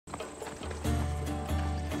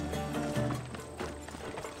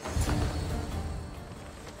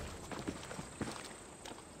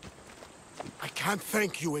can't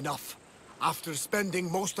thank you enough. After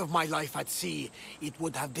spending most of my life at sea, it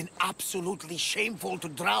would have been absolutely shameful to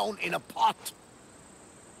drown in a pot.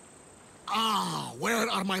 Ah, where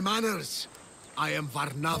are my manners? I am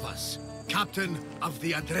Varnavas, captain of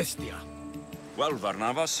the Adrestia. Well,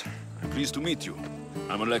 Varnavas, I'm pleased to meet you.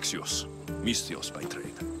 I'm Alexios, Misthios by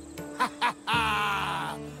trade.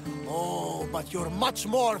 Oh, but you're much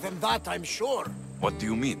more than that, I'm sure. What do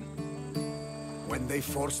you mean? When they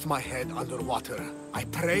forced my head underwater, I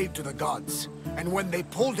prayed to the gods. And when they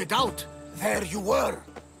pulled it out, there you were.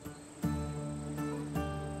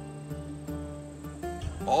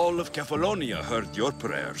 All of Kephalonia heard your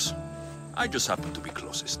prayers. I just happened to be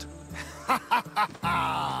closest.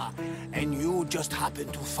 And you just happen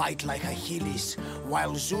to fight like Achilles,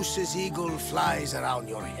 while Zeus's eagle flies around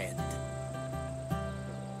your head.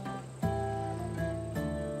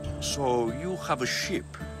 So you have a ship?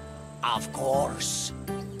 Of course.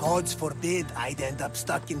 Gods forbid I'd end up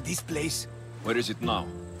stuck in this place. Where is it now?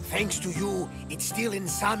 Thanks to you, it's still in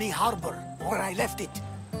Sami Harbor, where I left it.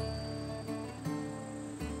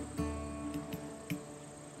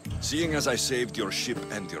 Seeing as I saved your ship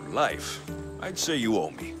and your life, I'd say you owe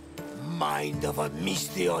me. Mind of a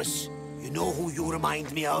Misthios. You know who you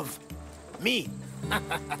remind me of? Me.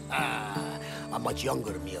 A much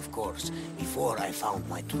younger me, of course, before I found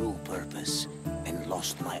my true purpose and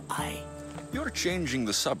lost my eye. You're changing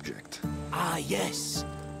the subject. Ah, yes.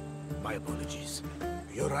 My apologies.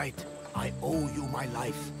 You're right. I owe you my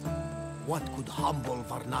life. What could humble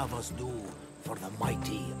Varnavas do for the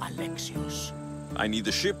mighty Alexios? I need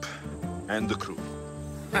the ship and the crew.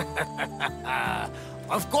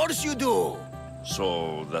 Of course you do!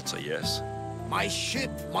 So that's a yes? My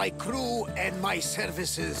ship, my crew, and my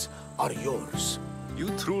services are yours. You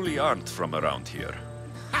truly aren't from around here.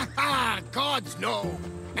 Ha ha! Gods know!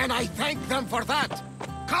 And I thank them for that!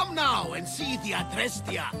 Come now and see the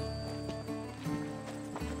Adrestia!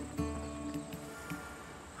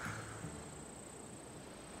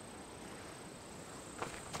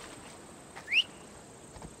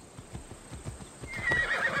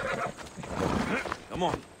 Come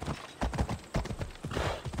on.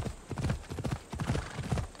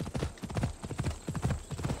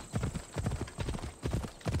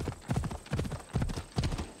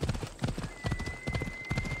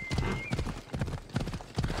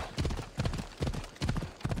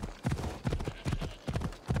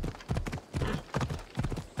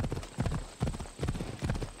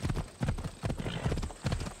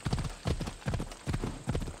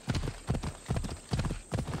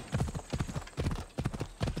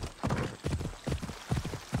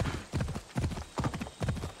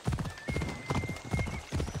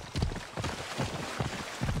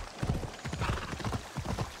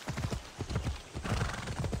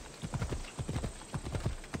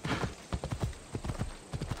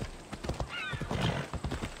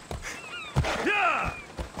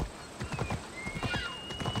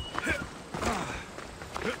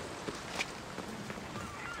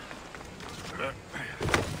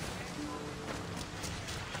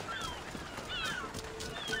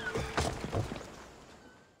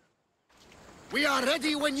 We are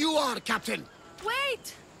ready when you are, Captain!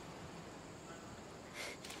 Wait!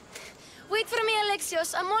 Wait for me,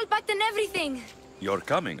 Alexios. I'm all packed and everything. You're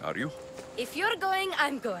coming, are you? If you're going,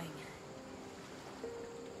 I'm going.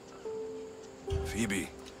 Phoebe,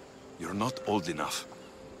 you're not old enough.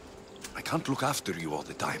 I can't look after you all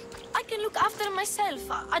the time. I can look after myself.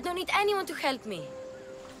 I don't need anyone to help me.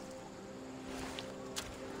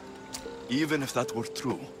 Even if that were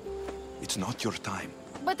true, it's not your time.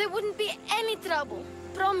 But there wouldn't be any trouble.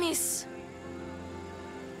 Promise.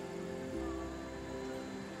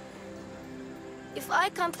 If I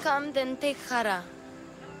can't come, then take Hara.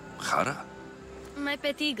 Hara? My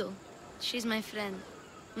pet eagle. She's my friend.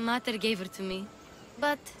 Mater gave her to me.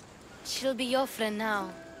 But she'll be your friend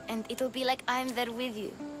now. And it'll be like I'm there with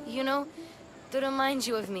you. You know? To remind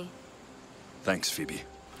you of me. Thanks, Phoebe.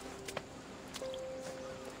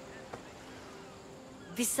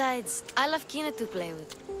 Besides, I'll have Kina to play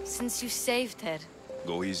with, since you saved her.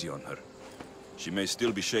 Go easy on her. She may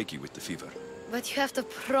still be shaky with the fever. But you have to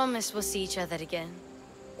promise we'll see each other again.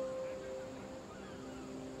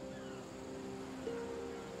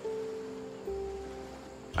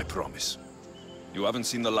 I promise. You haven't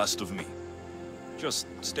seen the last of me. Just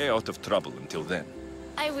stay out of trouble until then.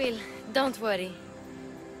 I will. Don't worry.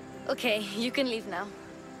 Okay, you can leave now.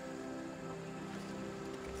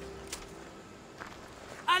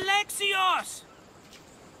 Alexios!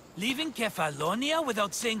 Leaving Kephalonia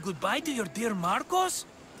without saying goodbye to your dear Marcos?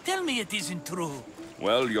 Tell me it isn't true.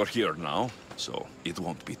 Well, you're here now, so it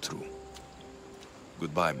won't be true.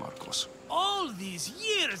 Goodbye, Marcos. all these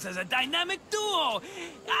years as a dynamic duo.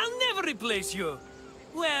 I'll never replace you.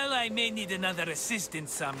 Well, I may need another assistant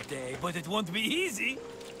someday, but it won't be easy.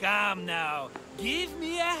 Come now, give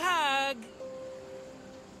me a hug.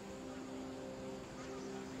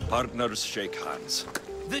 Partners shake hands.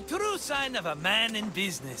 The true sign of a man in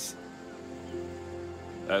business.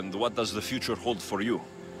 And what does the future hold for you?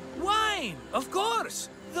 Wine, of course.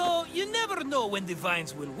 Though you never know when the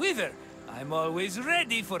vines will wither. I'm always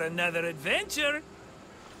ready for another adventure.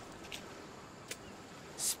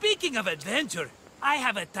 Speaking of adventure, I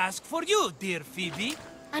have a task for you, dear Phoebe.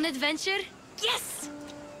 An adventure? Yes!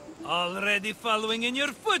 Already following in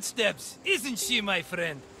your footsteps, isn't she, my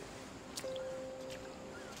friend?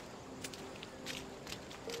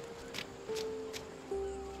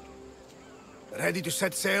 Ready to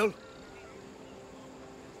set sail?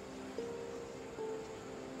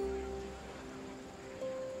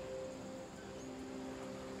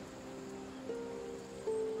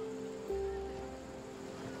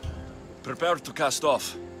 Prepare to cast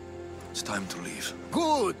off. It's time to leave.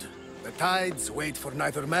 Good! The tides wait for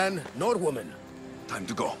neither man nor woman. Time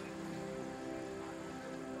to go.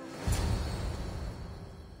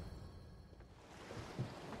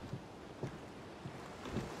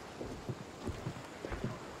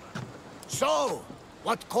 So,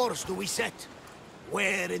 what course do we set?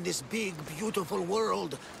 Where in this big, beautiful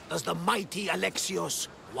world does the mighty Alexios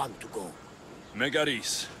want to go?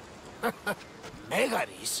 Megaris.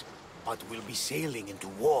 Megaris? But we'll be sailing into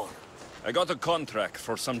war. I got a contract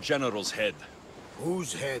for some general's head.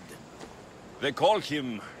 Whose head? They call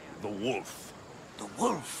him the Wolf. The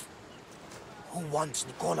Wolf? Who wants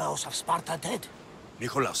Nikolaos of Sparta dead?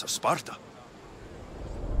 Nikolaos of Sparta?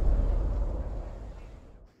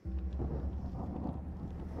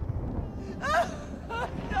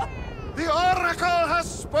 The Oracle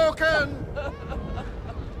has spoken!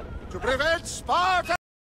 To prevent Sparta!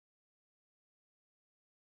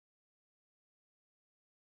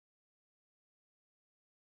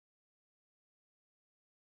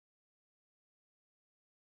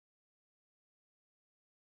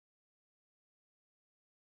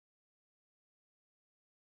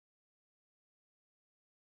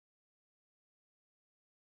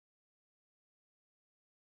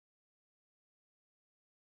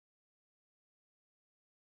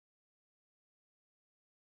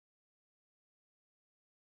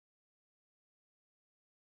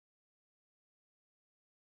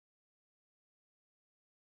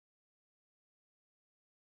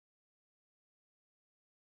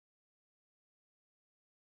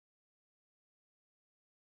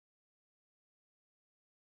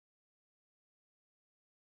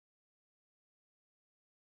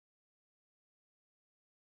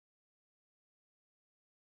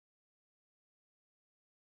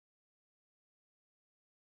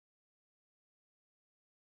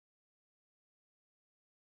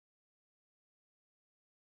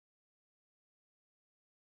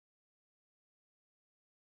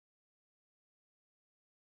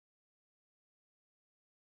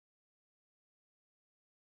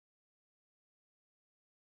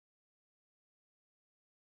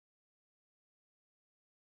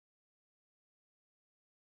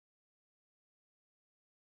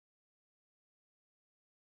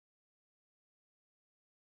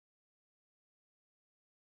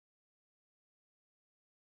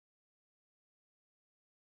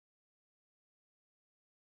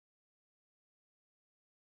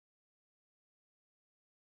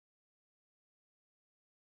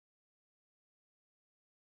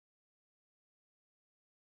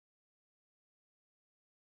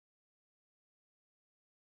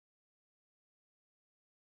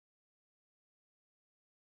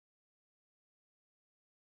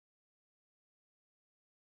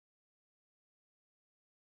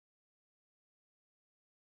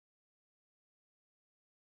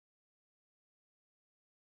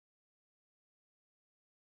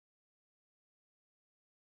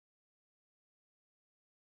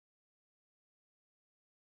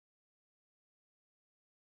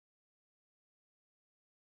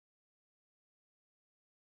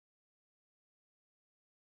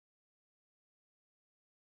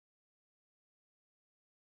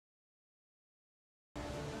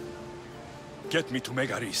 Get me to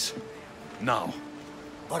Megaris. Now.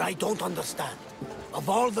 But I don't understand. Of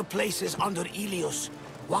all the places under Ilios,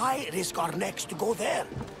 why risk our necks to go there?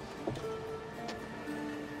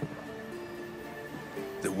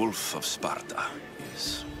 The Wolf of Sparta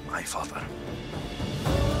is my father.